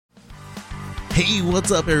Hey, what's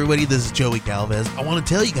up, everybody? This is Joey Galvez. I want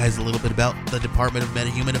to tell you guys a little bit about the Department of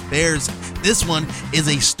Metahuman Affairs. This one is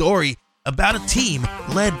a story about a team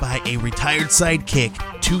led by a retired sidekick,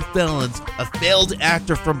 2 felons, a failed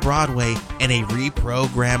actor from Broadway, and a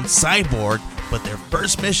reprogrammed cyborg. But their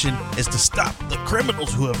first mission is to stop the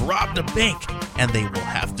criminals who have robbed a bank, and they will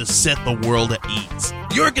have to set the world at ease.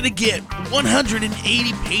 You're going to get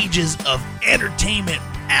 180 pages of entertainment,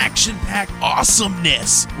 action-packed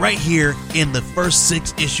awesomeness right here in the first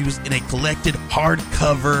 6 issues in a collected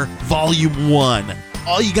hardcover volume 1.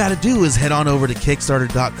 All you gotta do is head on over to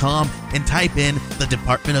Kickstarter.com and type in the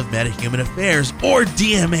Department of Metahuman Affairs or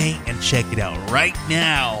DMA and check it out right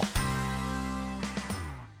now.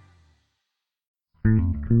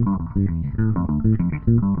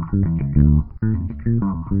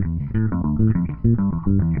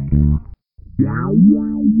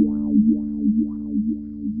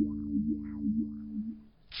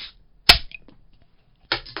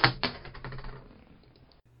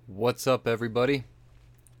 What's up, everybody?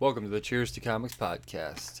 Welcome to the Cheers to Comics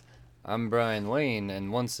podcast. I'm Brian Wayne,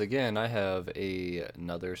 and once again I have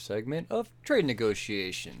another segment of trade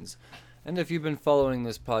negotiations. And if you've been following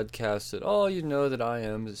this podcast at all, you know that I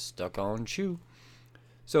am stuck on Chew.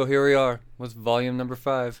 So here we are with volume number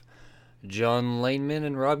 5. John Layman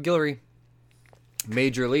and Rob Guillory.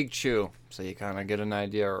 Major League Chew. So you kind of get an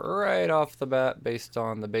idea right off the bat based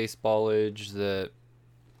on the baseballage that,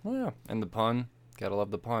 well, and the pun. Gotta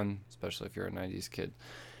love the pun, especially if you're a 90s kid.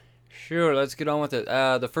 Sure, let's get on with it.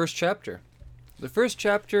 The first chapter. The first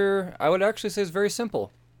chapter, I would actually say, is very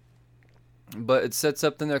simple. But it sets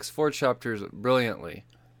up the next 4 chapters brilliantly.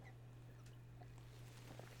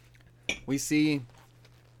 We see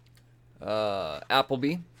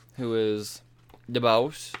Appleby, who is the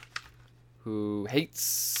boss, who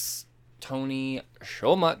hates Tony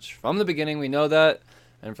so much. From the beginning, we know that.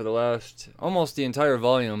 And for the last, almost the entire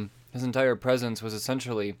volume, his entire presence was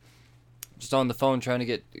essentially just on the phone trying to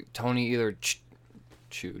get Tony either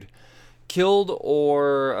killed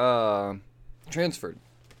or transferred.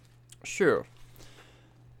 Sure.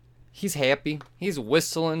 He's happy. He's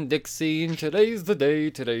whistling Dixie, and today's the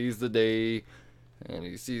day. And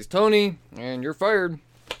he sees Tony, and you're fired.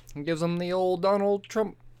 He gives him the old Donald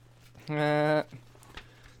Trump. So,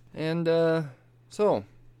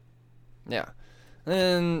 yeah.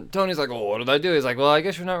 And Tony's like, oh, what did I do? He's like, well, I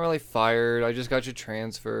guess you're not really fired. I just got you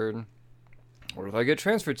transferred. Where did I get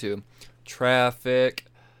transferred to? Traffic.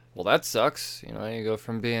 Well, that sucks. You know, you go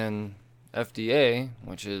from being FDA,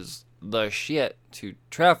 which is the shit, to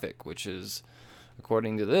traffic, which is,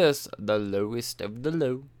 according to this, the lowest of the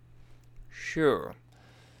low. Sure.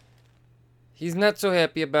 He's not so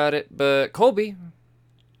happy about it, but Colby,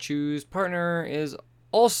 Chew's partner, is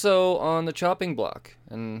also on the chopping block.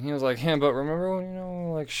 And he was like, yeah, but remember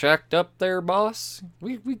when, like, shacked up there, boss?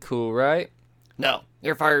 We cool, right? No,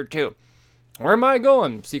 you're fired too. Where am I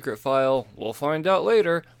going? Secret file. We'll find out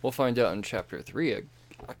later. We'll find out in chapter 3,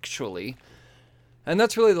 actually. And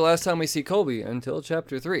that's really the last time we see Colby until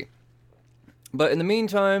chapter 3. But in the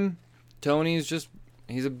meantime, Tony's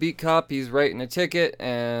he's a beat cop. He's writing a ticket,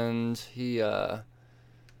 and he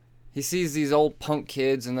sees these old punk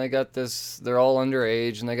kids, and they're all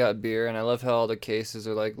underage, and they got beer, and I love how all the cases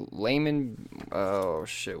are like layman, oh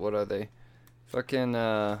shit, what are they? Fucking,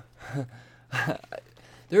 there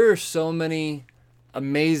are so many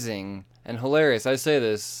amazing and hilarious, I say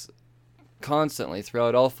this constantly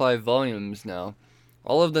throughout all 5 volumes now,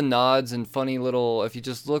 all of the nods and funny little, if you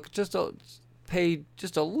just look, pay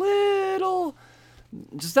just a little,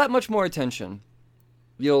 just that much more attention,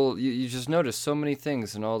 you just notice so many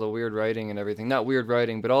things and all the weird writing and everything. Not weird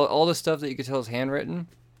writing, but all the stuff that you could tell is handwritten.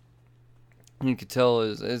 You could tell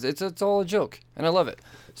it's all a joke, and I love it.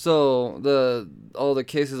 So all the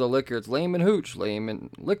cases of liquor, it's Layman Hooch,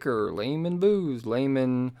 Layman Liquor, Layman Booze,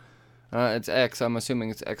 Layman, it's X. I'm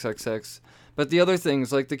assuming it's XXX. But the other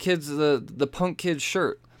things, like the kids, the punk kid's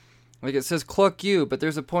shirt, like it says "Cluck you," but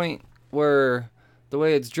there's a point where the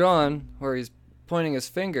way it's drawn, where he's pointing his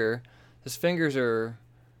fingers are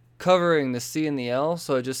covering the C and the L,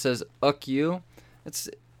 so it just says "uck you."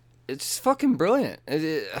 It's fucking brilliant.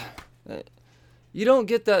 You don't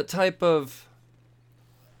get that type of.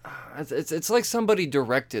 It's like somebody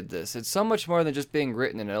directed this. It's so much more than just being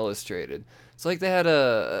written and illustrated. It's like they had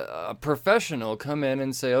a professional come in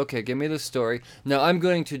and say, okay, give me the story. Now I'm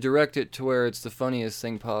going to direct it to where it's the funniest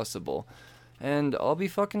thing possible. And I'll be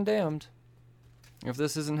fucking damned if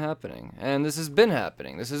this isn't happening. And this has been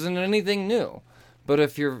happening. This isn't anything new. But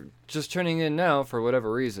if you're just turning in now for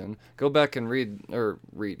whatever reason, go back and read.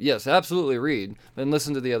 Yes, absolutely read. And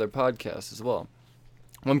listen to the other podcasts as well.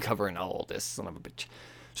 I'm covering all this, son of a bitch.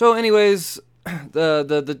 So anyways,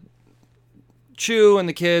 the Chew and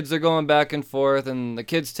the kids, they're going back and forth, and the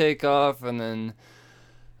kids take off, and then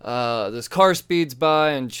this car speeds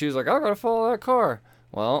by, and Chew's like, I gotta follow that car.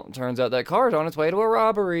 Well, it turns out that car's on its way to a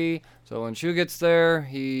robbery. So when Chew gets there,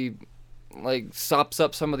 he like sops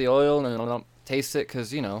up some of the oil and then tastes it,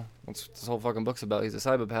 because, you know, that's what this whole fucking book's about. He's a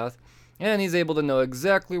psychopath. And he's able to know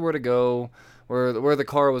exactly where to go, where the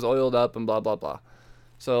car was oiled up, and blah, blah, blah.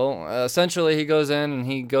 So, essentially, he goes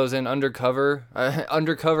in undercover,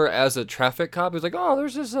 undercover as a traffic cop. He's like, oh,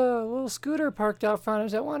 there's this little scooter parked out front.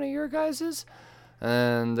 Is that one of your guys's?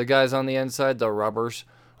 And the guys on the inside, the robbers,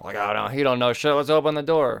 like, oh, no, he don't know shit. Let's open the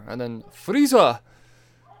door. And then, Frieza!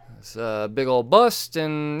 It's a big old bust,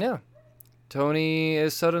 and, yeah. Tony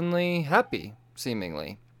is suddenly happy,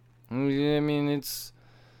 seemingly. I mean, it's...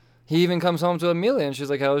 He even comes home to Amelia, and she's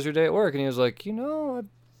like, how was your day at work? And he was like, you know,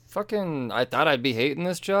 I thought I'd be hating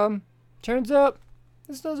this job. Turns out,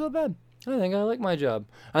 it's not so bad. I think I like my job.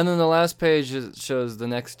 And then the last page shows the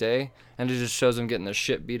next day, and it just shows him getting the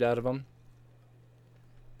shit beat out of him.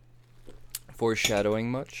 Foreshadowing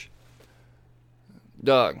much.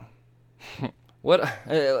 Dog. What?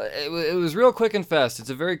 It was real quick and fast. It's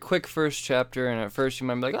a very quick first chapter, and at first you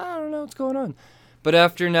might be like, I don't know what's going on. But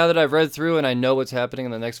now that I've read through and I know what's happening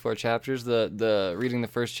in the next 4 chapters, the reading the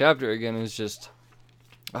first chapter again is just,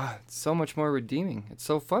 it's so much more redeeming. It's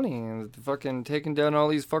so funny, and fucking taking down all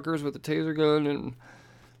these fuckers with a taser gun, and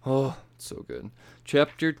it's so good.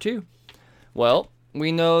 Chapter 2. Well,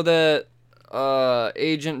 we know that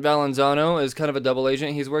Agent Valenzano is kind of a double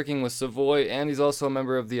agent. He's working with Savoy, and he's also a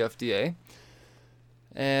member of the FDA.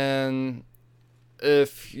 And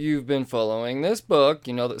if you've been following this book,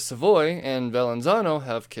 you know that Savoy and Valenzano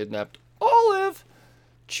have kidnapped Olive,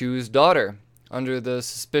 Chew's daughter, under the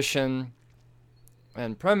suspicion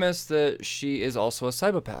and premise that she is also a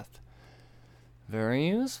psychopath. Very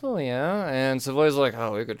useful, yeah. And Savoy's like,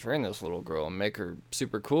 oh, we could train this little girl and make her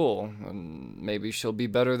super cool, and maybe she'll be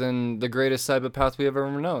better than the greatest psychopath we have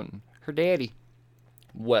ever known, her daddy.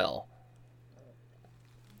 Well,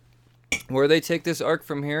 where they take this arc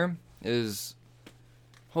from here is...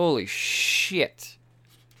 Holy shit.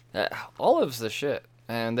 Olive's the shit.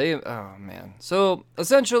 And oh man. So,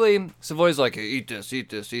 essentially, Savoy's like, hey, eat this.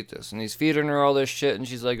 And he's feeding her all this shit, and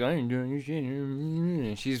she's like, I ain't doing your shit.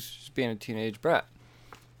 And she's just being a teenage brat.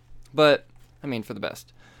 But, I mean, for the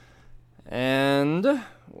best. And,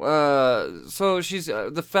 so she's,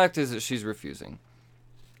 the fact is that she's refusing.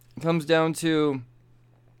 It comes down to,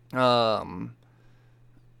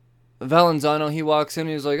 Valenzano, he walks in and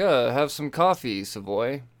he's like, have some coffee,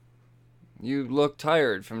 Savoy. You look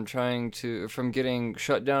tired from getting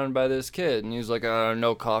shut down by this kid. And he's like,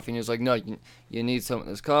 no coffee. And he's like, no, you need some of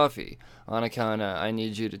this coffee. On account of, I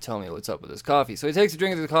need you to tell me what's up with this coffee. So he takes a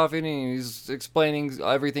drink of the coffee and he's explaining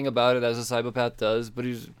everything about it as a psychopath does. But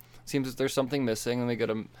seems that there's something missing, and they get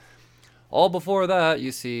him. All before that,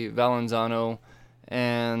 you see Valenzano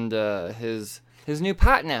and his new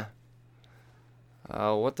partner.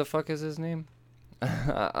 What the fuck is his name?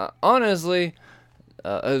 Honestly,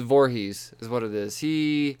 Voorhees is what it is.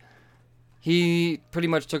 He pretty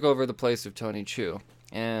much took over the place of Tony Chew,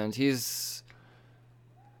 and he's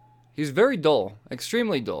very dull,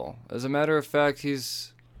 extremely dull. As a matter of fact,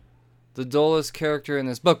 he's the dullest character in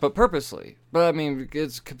this book, but purposely. But I mean,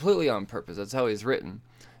 it's completely on purpose. That's how he's written.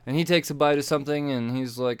 And he takes a bite of something, and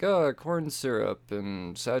he's like, corn syrup,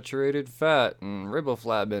 and saturated fat, and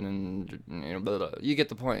riboflavin, and, you know, blah, blah. You get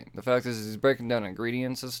the point. The fact is, he's breaking down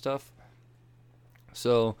ingredients and stuff.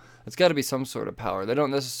 So, it's got to be some sort of power. They don't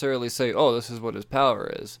necessarily say, oh, this is what his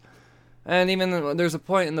power is. And even there's a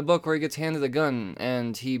point in the book where he gets handed a gun,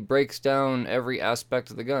 and he breaks down every aspect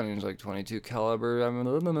of the gun. He's like, 22 caliber,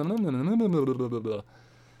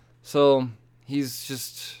 So, he's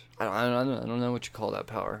just... I don't know what you call that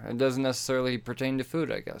power. It doesn't necessarily pertain to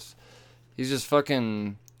food, I guess. He's just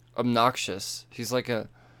fucking obnoxious. He's like an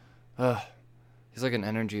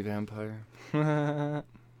energy vampire.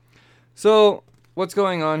 So, what's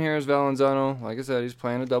going on here is Valenzano, like I said, he's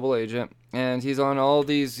playing a double agent, and he's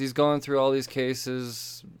going through all these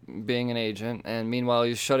cases being an agent, and meanwhile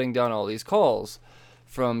he's shutting down all these calls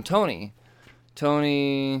from Tony.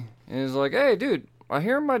 Tony is like, hey, dude, I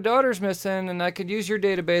hear my daughter's missing, and I could use your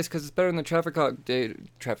database because it's better than the traffic cop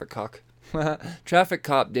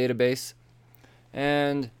database,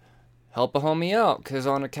 and help a homie out, because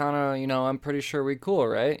on account of, you know, I'm pretty sure we cool,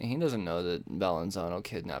 right? And he doesn't know that Valenzano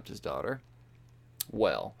kidnapped his daughter.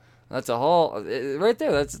 Well, that's a whole right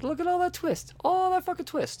there. Look at all that twist, all that fucking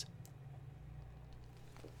twist.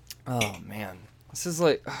 Oh man, this is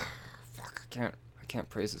like, fuck. I can't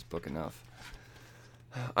praise this book enough.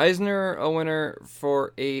 Eisner a winner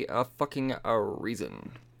for a fucking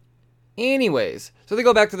reason. Anyways, so they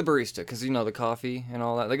go back to the barista, because, you know, the coffee and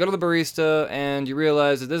all that. They go to the barista, and you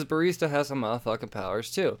realize that this barista has some motherfucking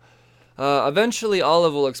powers, too. Eventually,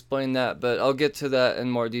 Olive will explain that, but I'll get to that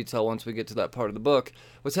in more detail once we get to that part of the book.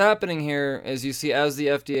 What's happening here is you see, as the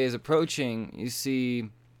FDA is approaching, you see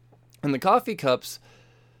in the coffee cups,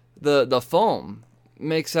 the foam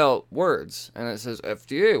makes out words, and it says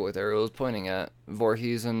FDA with arrows pointing at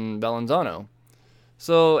Voorhees and Valenzano.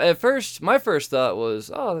 So at first, my first thought was,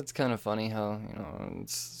 oh, that's kind of funny how, you know,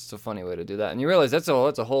 it's a funny way to do that. And you realize that's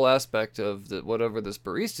a whole aspect of whatever this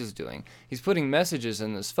barista's doing. He's putting messages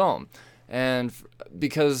in this foam. And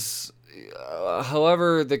because,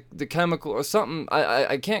 however, the chemical or something,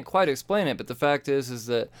 I can't quite explain it, but the fact is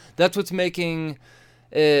that that's what's making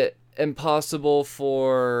it impossible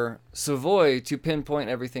for Savoy to pinpoint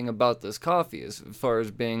everything about this coffee as far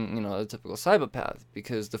as being, you know, a typical psychopath,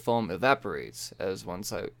 because the foam evaporates as one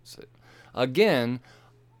side. Again,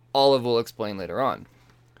 Olive will explain later on.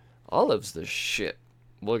 Olive's the shit.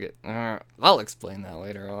 I'll explain that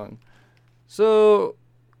later on. So,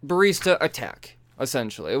 barista attack,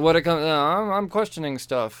 essentially. What it comes, I'm questioning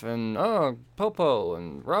stuff, and popo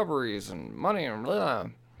and robberies and money and blah.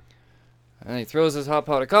 And he throws his hot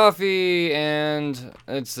pot of coffee, and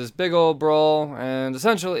it's this big old brawl, and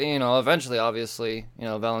essentially, you know, eventually, obviously, you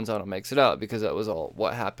know, Valenzano makes it out, because that was all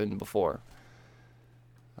what happened before.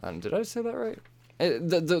 Did I say that right?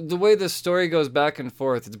 The way this story goes back and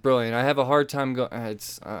forth, it's brilliant. I have a hard time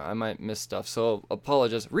I might miss stuff, so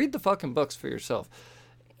apologize. Read the fucking books for yourself.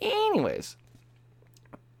 Anyways.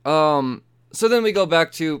 So then we go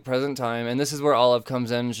back to present time, and this is where Olive comes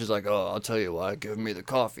in, and she's like, oh, I'll tell you what, give me the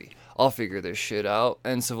coffee. I'll figure this shit out.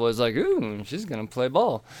 And Savoy's like, ooh, she's gonna play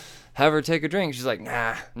ball. Have her take a drink. She's like,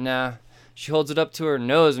 nah. She holds it up to her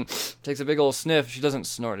nose and takes a big old sniff. She doesn't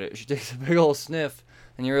snort it. She takes a big old sniff,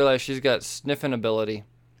 and you realize she's got sniffing ability.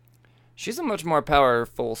 She's a much more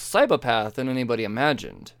powerful psychopath than anybody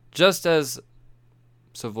imagined. Just as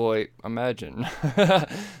Savoy imagined. That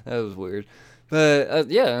was weird. But,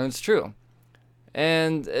 yeah, it's true.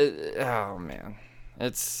 And, oh, man.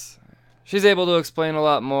 She's able to explain a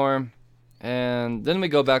lot more. And then we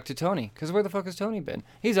go back to Tony. Because where the fuck has Tony been?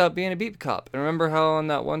 He's out being a beat cop. And remember how on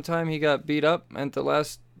that one time he got beat up at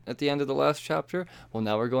the end of the last chapter? Well,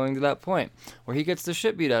 now we're going to that point where he gets the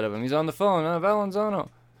shit beat out of him. He's on the phone. Valenzano.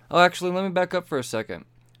 Oh, actually, let me back up for a second.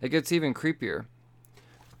 It gets even creepier.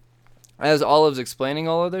 As Olive's explaining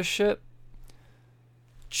all of this shit,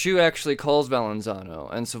 Chew actually calls Valenzano,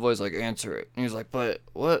 and Savoy's like, answer it. And he's like, but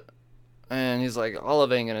what? And he's like,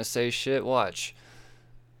 Olive ain't gonna say shit, watch.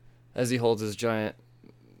 As he holds his giant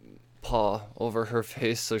paw over her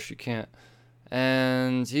face so she can't.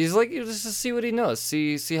 And he's like, just to see what he knows.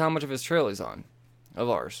 See how much of his trail he's on. Of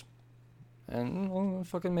ours. And, well, it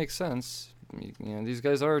fucking makes sense. You know, these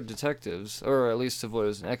guys are detectives. Or at least Savoy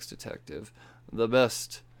was an ex-detective. The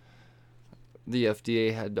best the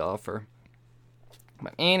FDA had to offer.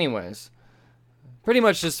 But anyways, pretty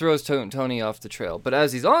much just throws Tony off the trail. But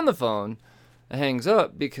as he's on the phone, it hangs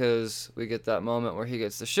up because we get that moment where he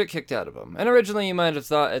gets the shit kicked out of him. And originally you might have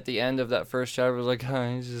thought at the end of that first chapter, was like,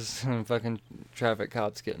 oh, he's just fucking traffic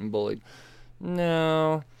cops getting bullied.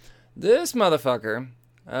 No. This motherfucker,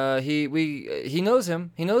 he knows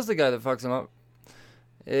him. He knows the guy that fucks him up.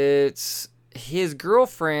 It's his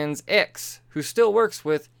girlfriend's ex, who still works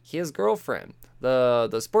with his girlfriend,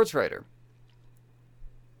 the sports writer.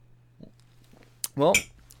 Well,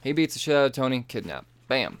 he beats the shit out of Tony, kidnapped.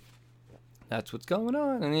 Bam. That's what's going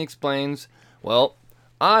on. And he explains, well,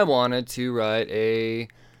 I wanted to write a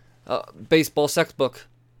baseball sex book.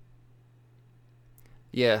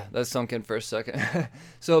 Yeah, that sunk in for a second.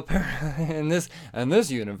 So apparently in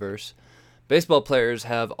this universe, baseball players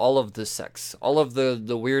have all of the sex. All of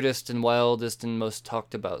the weirdest and wildest and most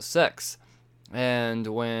talked about sex. And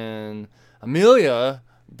when Amelia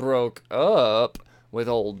broke up with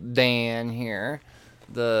old Dan here,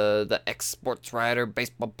 the ex-sports writer,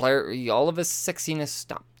 baseball player, all of his sexiness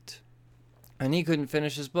stopped. And he couldn't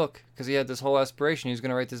finish his book because he had this whole aspiration. He was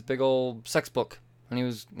going to write this big old sex book. And he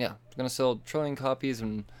was, going to sell 1 trillion copies.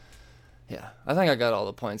 And, I think I got all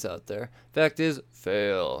the points out there. Fact is,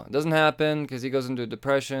 fail. It doesn't happen because he goes into a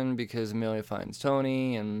depression because Amelia finds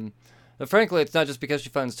Tony. And frankly, it's not just because she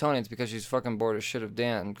finds Tony. It's because she's fucking bored as shit of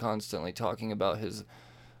Dan constantly talking about his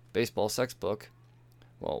baseball sex book.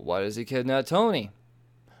 Well, why does he kidnap Tony?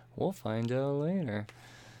 We'll find out later.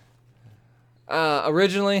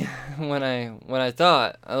 Originally, when I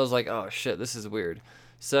thought, I was like, oh shit, this is weird.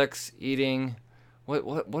 Sex, eating,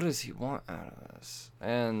 what does he want out of this?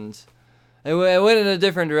 And It went in a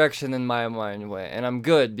different direction than my mind went, and I'm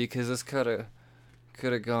good because this could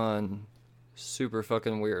have gone super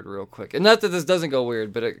fucking weird real quick. And not that this doesn't go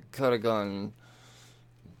weird, but it could have gone.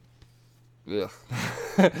 Ugh.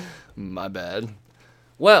 My bad.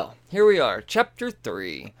 Well, here we are, Chapter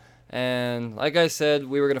 3. And like I said,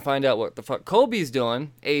 we were going to find out what the fuck Colby's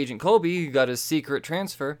doing. Agent Colby, who got his secret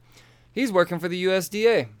transfer. He's working for the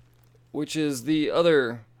USDA, which is the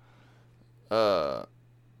other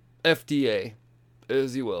FDA,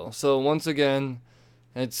 as you will. So once again,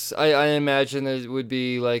 I imagine it would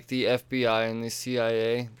be like the FBI and the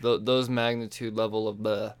CIA, those magnitude level of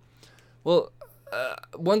the. Well,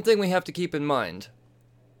 one thing we have to keep in mind.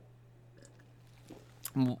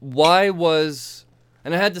 Why was,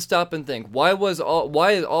 and I had to stop and think, why is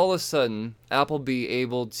all of a sudden Appleby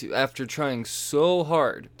able to, after trying so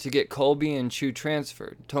hard to get Colby and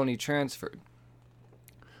Tony transferred,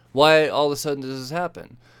 why all of a sudden does this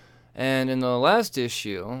happen? And in the last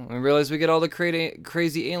issue, we realized we get all the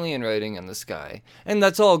crazy alien writing in the sky. And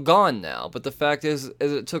that's all gone now. But the fact is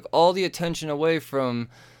it took all the attention away from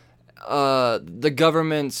the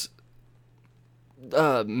government's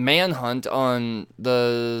manhunt on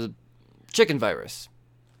the chicken virus.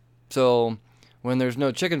 So when there's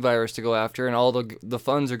no chicken virus to go after and all the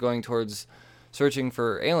funds are going towards searching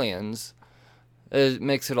for aliens, it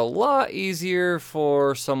makes it a lot easier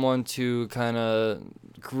for someone to kind of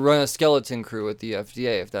run a skeleton crew at the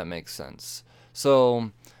FDA, if that makes sense.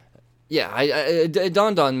 So, yeah, it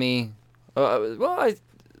dawned on me. I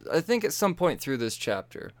think at some point through this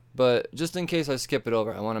chapter, but just in case I skip it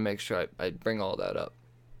over, I want to make sure I bring all that up.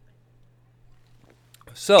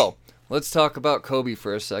 So, let's talk about Colby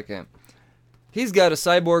for a second. He's got a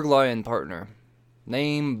cyborg lion partner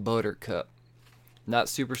named Buttercup. Not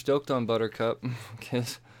super stoked on Buttercup,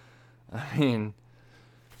 because, I mean,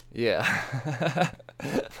 yeah.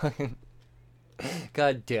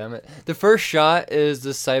 God damn it. The first shot is the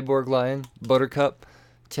cyborg lion, Buttercup,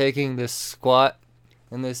 taking this squat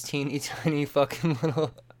in this teeny tiny fucking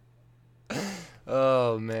little...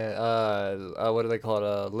 Oh, man. What do they call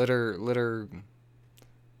it? Litter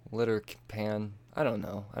pan? I don't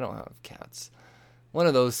know. I don't have cats. One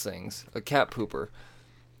of those things. A cat pooper.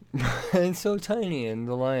 It's so tiny and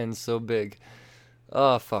the lion's so big.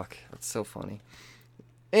 Oh, fuck. That's so funny.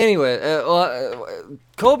 Anyway,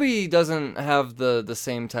 Colby doesn't have the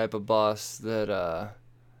same type of boss that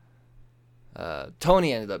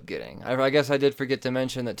Tony ended up getting. I guess I did forget to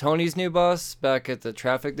mention that Tony's new boss back at the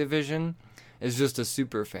traffic division is just a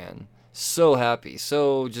super fan. So happy.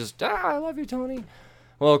 So just, I love you, Tony.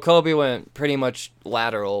 Well, Colby went pretty much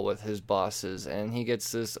lateral with his bosses, and he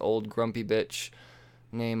gets this old grumpy bitch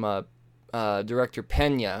named Director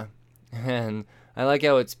Pena. And I like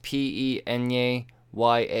how it's Penya.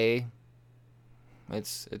 YA.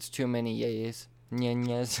 It's too many yays.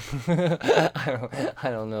 Nyanyas. I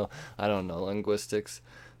don't know. I don't know linguistics.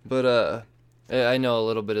 But I know a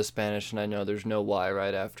little bit of Spanish, and I know there's no Y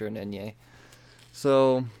right after an Enye.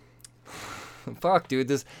 So fuck,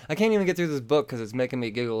 dude, I can't even get through this book because it's making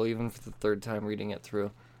me giggle even for the third time reading it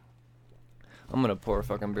through. I'm gonna pour a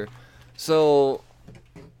fucking beer. So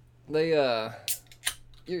they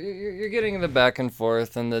You're getting the back and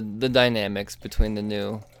forth and the dynamics between the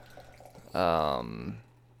new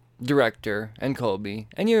director and Colby,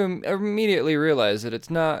 and you immediately realize that it's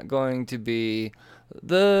not going to be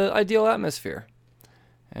the ideal atmosphere,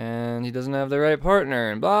 and he doesn't have the right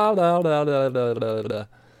partner, and blah blah blah blah blah blah blah.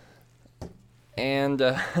 And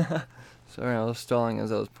sorry, I was stalling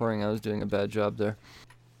as I was pouring. I was doing a bad job there.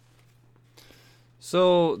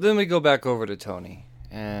 So then we go back over to Tony,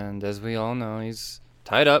 and as we all know, he's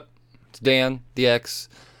tied up. It's Dan, the ex,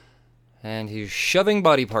 and he's shoving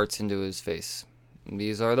body parts into his face.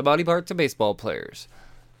 These are the body parts of baseball players.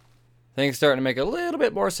 Things starting to make a little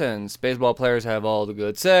bit more sense. Baseball players have all the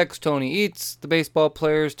good sex. Tony eats the baseball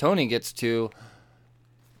players. Tony gets to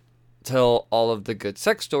tell all of the good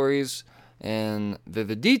sex stories in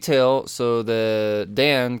vivid detail so that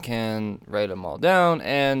Dan can write them all down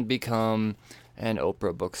and become an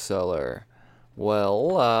Oprah bookseller.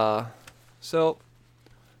 Well, so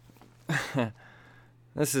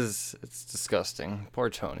it's disgusting. Poor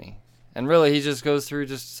Tony. And really, he just goes through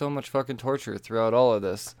just so much fucking torture throughout all of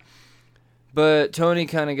this. But Tony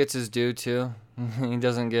kind of gets his due, too. He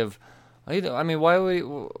doesn't give... I mean, why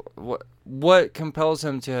would what compels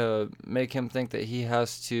him to make him think that he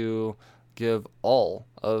has to give all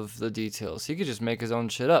of the details? He could just make his own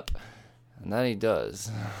shit up. And that he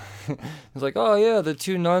does. He's like, oh, yeah, the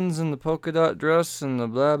two nuns in the polka dot dress and the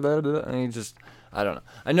blah, blah, blah. And he just... I don't know.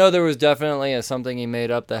 I know there was definitely something he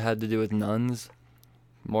made up that had to do with nuns.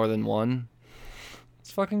 More than one.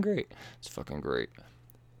 It's fucking great. It's fucking great.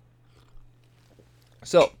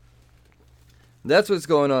 So, that's what's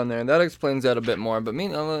going on there, and that explains that a bit more. But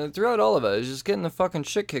throughout all of it, it's just getting the fucking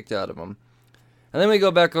shit kicked out of him. And then we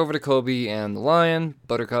go back over to Kobe and the Lion,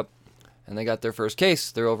 Buttercup, and they got their first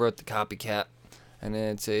case. They're over at the Copycat, and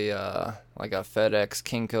it's like a FedEx,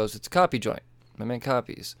 Kinko's. It's a copy joint. They make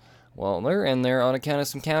copies. Well, they're in there on account of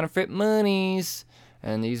some counterfeit monies,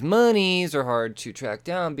 and these monies are hard to track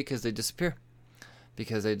down because they disappear,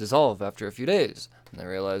 because they dissolve after a few days. And they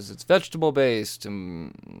realize it's vegetable based,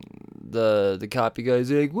 and the copy guys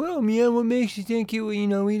are like, well, man, what makes you think you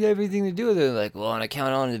eat everything to do with it? They're like, well, on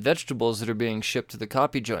account of the vegetables that are being shipped to the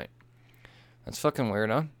copy joint. That's fucking weird,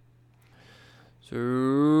 huh?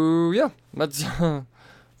 So, yeah, that's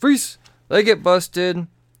freeze. They get busted,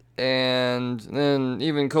 and then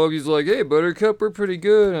even Kobe's like, hey, Buttercup, we're pretty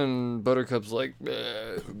good, and Buttercup's like,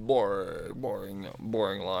 boring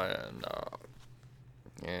Lion.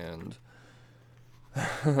 And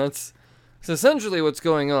that's essentially what's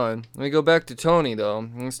going on. We go back to Tony, though.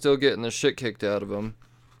 He's still getting the shit kicked out of him.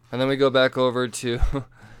 And then we go back over to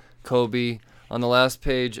Kobe on the last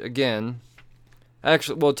page again.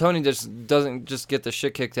 Actually, well, Tony just doesn't just get the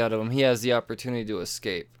shit kicked out of him. He has the opportunity to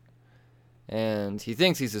escape. And he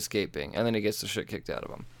thinks he's escaping, and then he gets the shit kicked out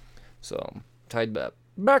of him. So, tied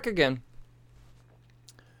back again.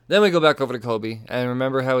 Then we go back over to Kobe, and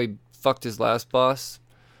remember how he fucked his last boss?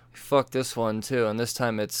 Fuck this one too, and this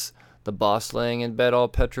time it's the boss laying in bed all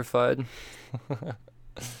petrified.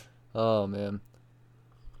 Oh man,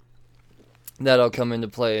 that'll come into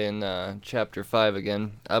play in chapter 5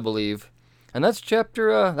 again, I believe, and that's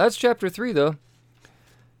chapter 3 though.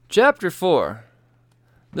 Chapter 4,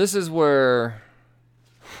 this is where,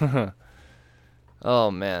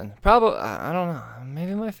 oh man, probably I don't know,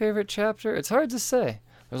 maybe my favorite chapter. It's hard to say.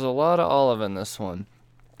 There's a lot of olive in this one.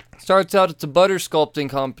 Starts out, it's a butter sculpting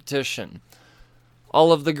competition.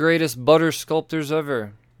 All of the greatest butter sculptors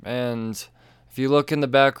ever. And if you look in the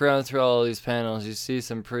background through all of these panels, you see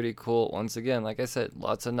some pretty cool, once again, like I said,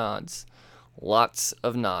 lots of nods. Lots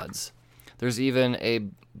of nods. There's even a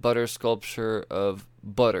butter sculpture of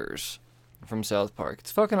Butters from South Park.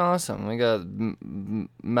 It's fucking awesome. We got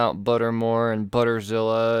Mount Buttermore and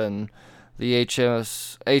Butterzilla and the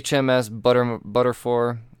HMS Butter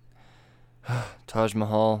 4. Taj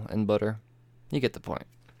Mahal and butter. You get the point.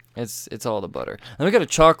 It's all the butter. And we got a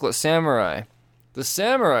chocolate samurai. The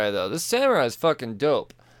samurai, though. This samurai is fucking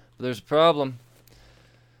dope. But there's a problem.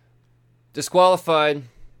 Disqualified.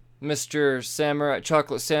 Mr. Samurai,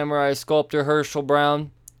 chocolate samurai sculptor Herschel Brown.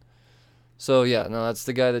 So, yeah, no, that's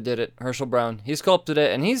the guy that did it. Herschel Brown. He sculpted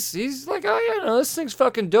it, and he's like, oh, yeah, no, this thing's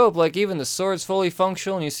fucking dope. Like, even the sword's fully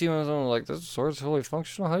functional. And you see him like, this sword's fully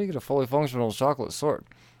functional? How do you get a fully functional chocolate sword?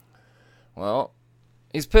 Well,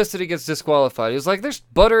 he's pissed that he gets disqualified. He's like, there's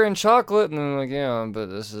butter and chocolate. And I'm like, yeah, but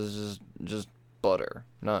this is just butter.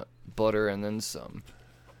 Not butter and then some.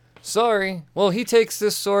 Sorry. Well, he takes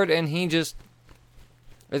this sword and he just...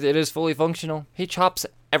 It is fully functional. He chops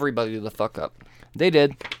everybody the fuck up. They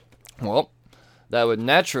did. Well, that would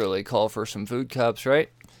naturally call for some food cops, right?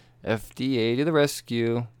 FDA to the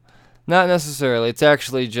rescue. Not necessarily. It's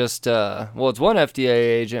actually just, it's one FDA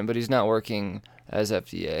agent, but he's not working as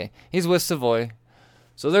FDA. He's with Savoy.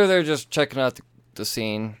 So they're there just checking out the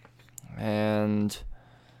scene. And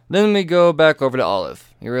then we go back over to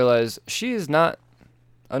Olive. You realize she is not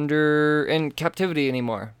in captivity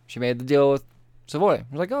anymore. She made the deal with Savoy.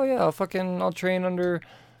 He's like, oh yeah, I'll train under,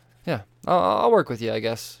 yeah, I'll work with you, I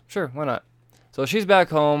guess. Sure, why not? So she's back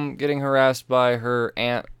home getting harassed by her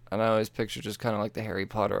aunt. And I always picture just kind of like the Harry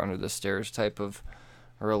Potter under the stairs type of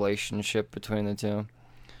relationship between the two.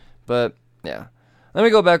 But, yeah. Then we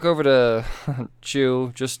go back over to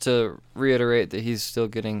Chew, just to reiterate that he's still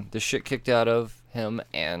getting the shit kicked out of him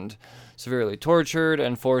and severely tortured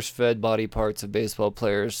and force-fed body parts of baseball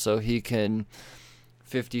players so he can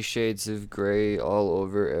 50 Shades of Grey all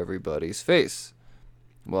over everybody's face.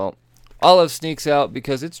 Well, Olive sneaks out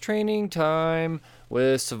because it's training time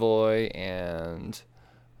with Savoy and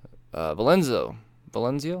Valenzo. I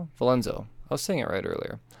was saying it right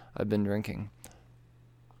earlier. I've been drinking.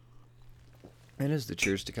 It is the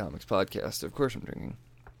Cheers to Comics podcast. Of course I'm drinking.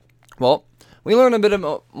 Well, we learn a bit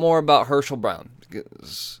more about Herschel Brown.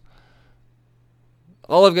 Because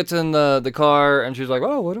Olive gets in the car, and she's like,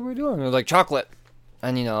 oh, what are we doing? And we're like, chocolate.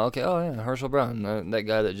 And okay, oh yeah, Herschel Brown. That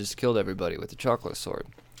guy that just killed everybody with the chocolate sword.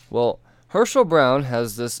 Well, Herschel Brown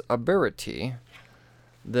has this ability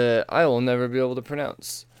that I will never be able to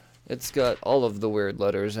pronounce. It's got all of the weird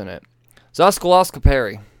letters in it.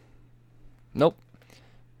 Zoscaloscoperi. Nope.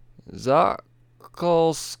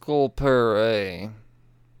 Zoscaloscoperi.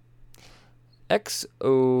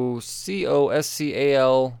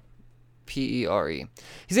 Xoccalpere.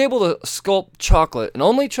 He's able to sculpt chocolate, and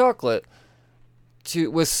only chocolate,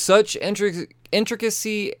 with such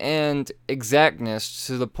intricacy and exactness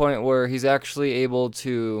to the point where he's actually able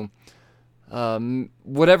to,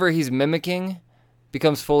 whatever he's mimicking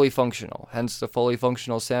becomes fully functional. Hence the fully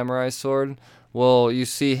functional samurai sword. Well, you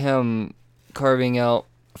see him carving out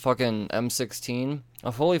fucking M16,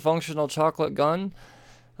 a fully functional chocolate gun.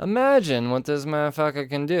 Imagine what this motherfucker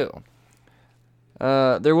can do.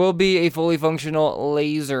 There will be a fully functional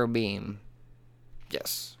laser beam.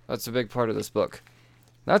 Yes, that's a big part of this book.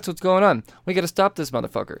 That's what's going on. We gotta stop this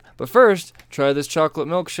motherfucker. But first, try this chocolate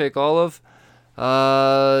milkshake, Olive.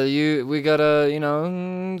 We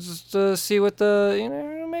gotta, just see what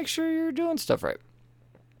make sure you're doing stuff right.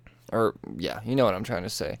 Or, yeah, you know what I'm trying to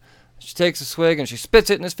say. She takes a swig and she spits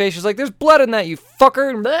it in his face. She's like, there's blood in that, you fucker.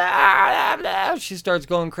 And blah, blah, blah. She starts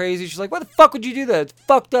going crazy. She's like, why the fuck would you do that? It's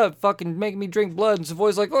fucked up. Fucking making me drink blood. And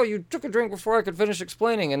Savoy's like, oh, you took a drink before I could finish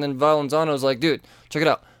explaining. And then Valenzano's like, dude, check it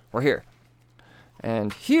out. We're here.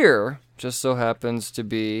 And here just so happens to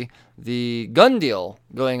be the gun deal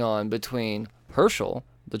going on between Herschel,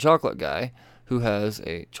 the chocolate guy, who has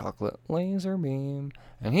a chocolate laser beam,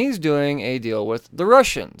 and he's doing a deal with the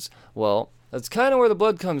Russians. Well, that's kind of where the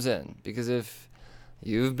blood comes in, because if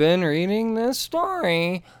you've been reading this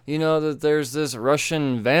story, you know that there's this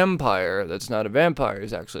Russian vampire that's not a vampire,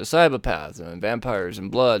 he's actually a psychopath, and vampires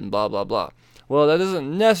and blood and blah, blah, blah. Well, that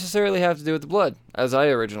doesn't necessarily have to do with the blood, as I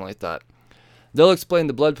originally thought. They'll explain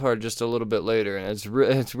the blood part just a little bit later, and it's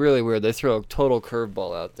really weird. They throw a total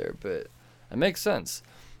curveball out there, but it makes sense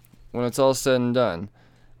when it's all said and done.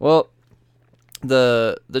 Well,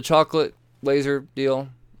 the chocolate laser deal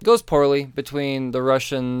goes poorly between the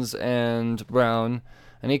Russians and Brown,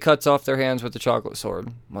 and he cuts off their hands with the chocolate sword,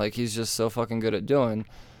 like he's just so fucking good at doing.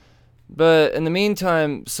 But in the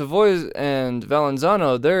meantime, Savoy and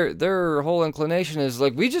Valenzano, their whole inclination is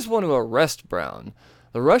like, we just want to arrest Brown.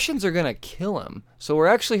 The Russians are going to kill him, so we're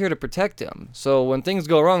actually here to protect him. So when things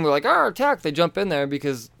go wrong, they're like, attack! They jump in there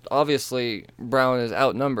because obviously Brown is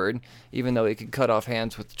outnumbered, even though he could cut off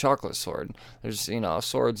hands with the chocolate sword. There's,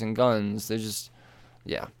 swords and guns. They just,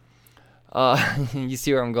 yeah. You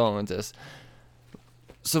see where I'm going with this.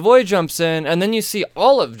 Savoy jumps in, and then you see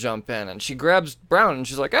Olive jump in, and she grabs Brown, and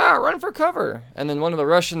she's like, run for cover! And then one of the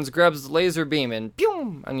Russians grabs the laser beam, and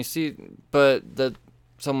pew! And you see, but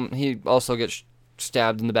he also gets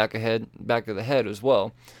stabbed in the back of the head as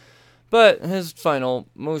well. But his final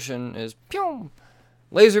motion is pew!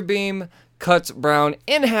 Laser beam cuts Brown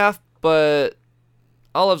in half, but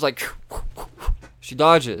Olive's like, she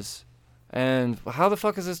dodges. And how the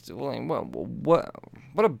fuck is this?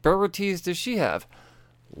 What abilities does she have?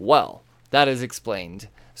 Well, that is explained.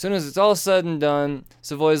 As soon as it's all said and done,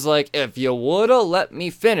 Savoy's like, if you woulda let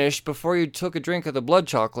me finish before you took a drink of the blood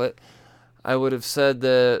chocolate, I would have said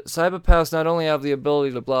that psychopaths not only have the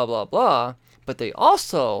ability to blah, blah, blah, but they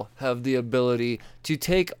also have the ability to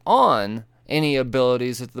take on any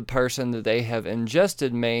abilities that the person that they have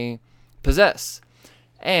ingested may possess.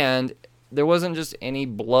 And there wasn't just any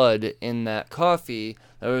blood in that coffee.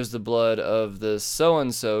 There was the blood of the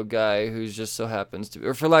so-and-so guy who just so happens to be,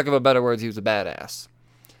 or for lack of a better word, he was a badass.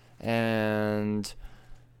 And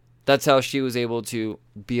that's how she was able to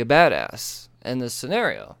be a badass in this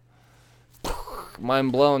scenario.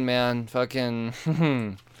 Mind blown, man. Fucking,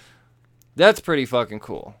 that's pretty fucking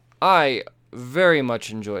cool. I very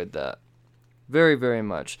much enjoyed that. Very, very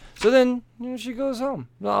much. So then, she goes home.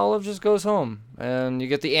 Olive just goes home. And you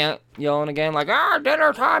get the aunt yelling again, like,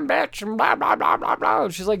 dinner time, bitch, and blah, blah, blah, blah, blah.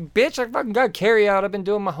 She's like, bitch, I fucking got carry out. I've been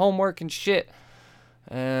doing my homework and shit.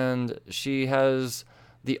 And she has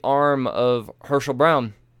the arm of Herschel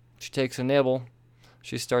Brown. She takes a nibble.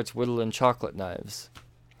 She starts whittling chocolate knives.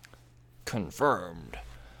 Confirmed.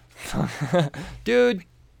 Dude.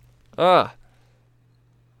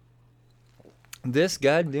 This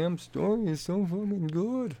goddamn story is so fucking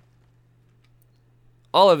good.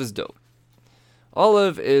 Olive is dope.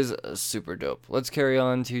 Olive is super dope. Let's carry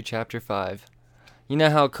on to chapter 5. You know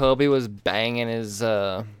how Kobe was banging his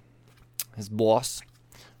boss?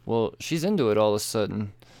 Well, she's into it all of a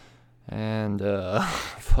sudden. And,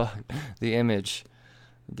 fuck, the image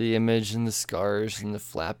and the scars and the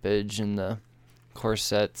flappage and the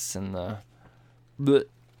corsets and the... Bleh.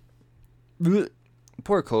 Bleh.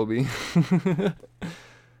 Poor Kobe.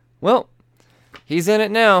 Well, he's in it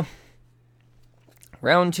now.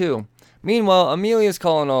 Round 2. Meanwhile, Amelia's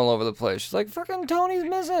calling all over the place. She's like, fucking Tony's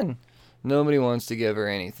missing. Nobody wants to give her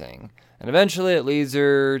anything. And eventually it leads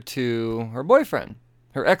her to her boyfriend.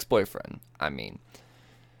 Her ex-boyfriend, I mean.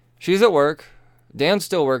 She's at work, Dan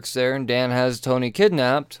still works there, and Dan has Tony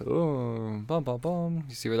kidnapped. Oh, bum, bum, bum.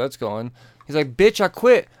 You see where that's going. He's like, bitch, I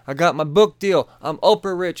quit. I got my book deal. I'm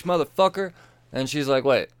Oprah rich, motherfucker. And she's like,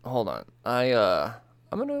 wait, hold on. I'm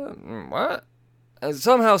gonna, what? And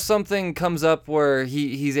somehow something comes up where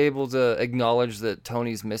he's able to acknowledge that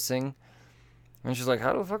Tony's missing. And she's like,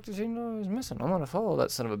 how the fuck does he know he's missing? I'm gonna follow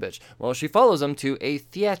that son of a bitch. Well, she follows him to a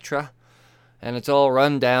theatre. And it's all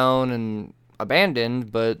run down and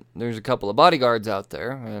abandoned, but there's a couple of bodyguards out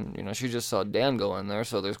there. And, you know, she just saw Dan go in there,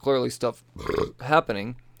 so there's clearly stuff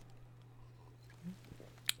happening.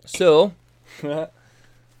 So,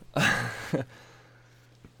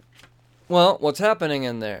 well, what's happening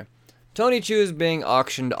in there? Tony Chu is being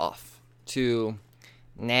auctioned off to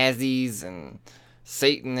Nazis and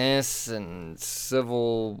Satanists and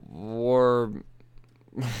Civil War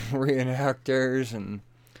reenactors and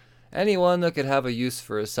anyone that could have a use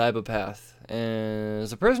for a psychopath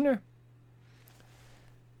as a prisoner.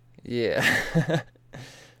 Yeah.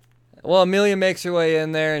 Well, Amelia makes her way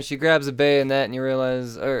in there, and she grabs a bayonet, and you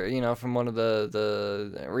realize, or, you know, from one of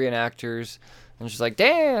the reenactors, and she's like,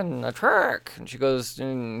 Dan, attack! And she goes,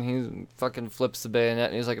 and he fucking flips the bayonet,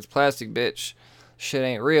 and he's like, it's plastic, bitch. Shit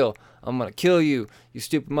ain't real. I'm gonna kill you, you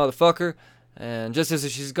stupid motherfucker. And just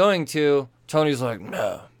as she's going to, Tony's like,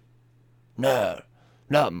 no,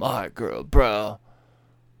 not my girl, bro.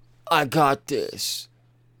 I got this.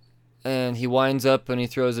 And he winds up and he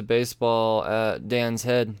throws a baseball at Dan's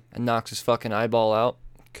head and knocks his fucking eyeball out.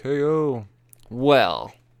 KO.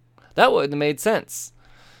 Well, that would have made sense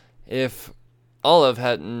if Olive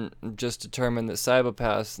hadn't just determined that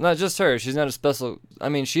psychopaths, not just her, she's not a special, I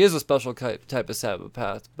mean, she is a special type of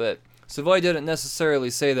psychopath, but Savoy didn't necessarily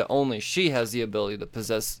say that only she has the ability to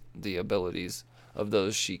possess the abilities of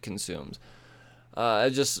those she consumes.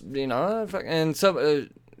 Just, you know, and so,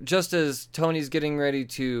 just as Tony's getting ready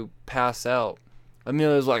to pass out,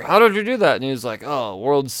 Amelia's like, how did you do that? And he's like, oh,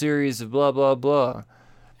 World Series of blah, blah, blah,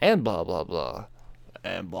 and blah, blah, blah,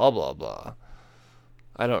 and blah, blah, blah.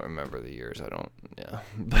 I don't remember the years,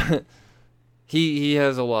 but he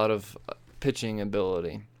has a lot of pitching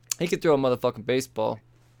ability. He could throw a motherfucking baseball,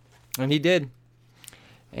 and he did.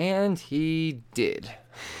 And he did.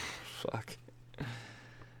 Fuck.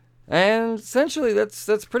 And essentially,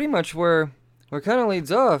 that's pretty much where it kind of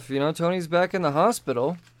leads off. You know, Tony's back in the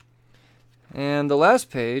hospital, and the last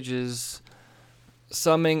page is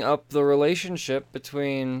summing up the relationship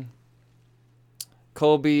between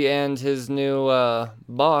Colby and his new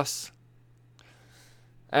boss.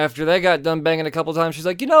 After they got done banging a couple times, she's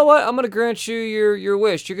like, you know what? I'm going to grant you your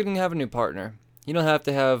wish. You're going to have a new partner. You don't have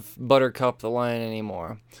to have Buttercup the Lion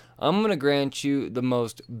anymore. I'm going to grant you the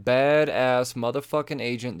most badass motherfucking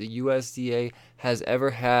agent the USDA has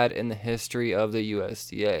ever had in the history of the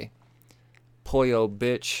USDA. Pollo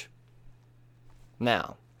bitch.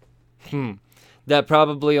 Now, that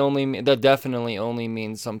definitely only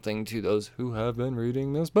means something to those who have been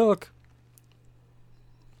reading this book.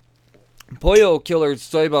 Pollo killer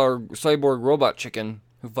cyborg robot chicken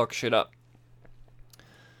who fucks shit up.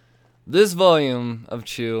 This volume of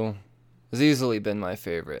Chew has easily been my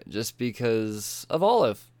favorite, just because of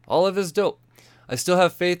Olive. Olive is dope. I still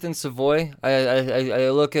have faith in Savoy. I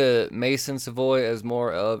look at Mason Savoy as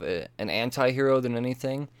more of an anti-hero than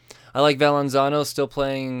anything. I like Valanzano still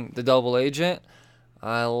playing the double agent.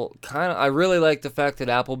 I really like the fact that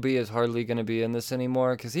Appleby is hardly going to be in this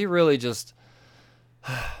anymore, because he really just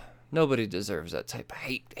nobody deserves that type of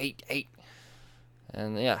hate.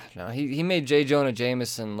 And yeah, no, he made J. Jonah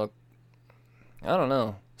Jameson look, I don't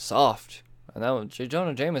know, soft. And that one, J.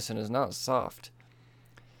 Jonah Jameson is not soft.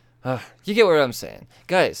 You get what I'm saying.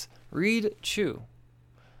 Guys, read Chew.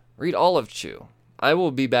 Read all of Chew. I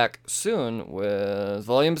will be back soon with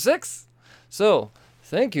Volume 6. So,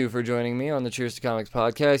 thank you for joining me on the Cheers to Comics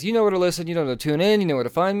podcast. You know where to listen. You know where to tune in. You know where to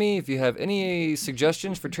find me. If you have any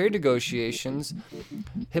suggestions for trade negotiations,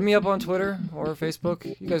 hit me up on Twitter or Facebook.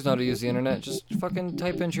 You guys know how to use the internet. Just fucking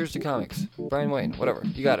type in Cheers to Comics. Brian Wayne, whatever.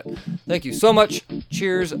 You got it. Thank you so much.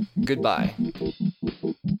 Cheers. Goodbye.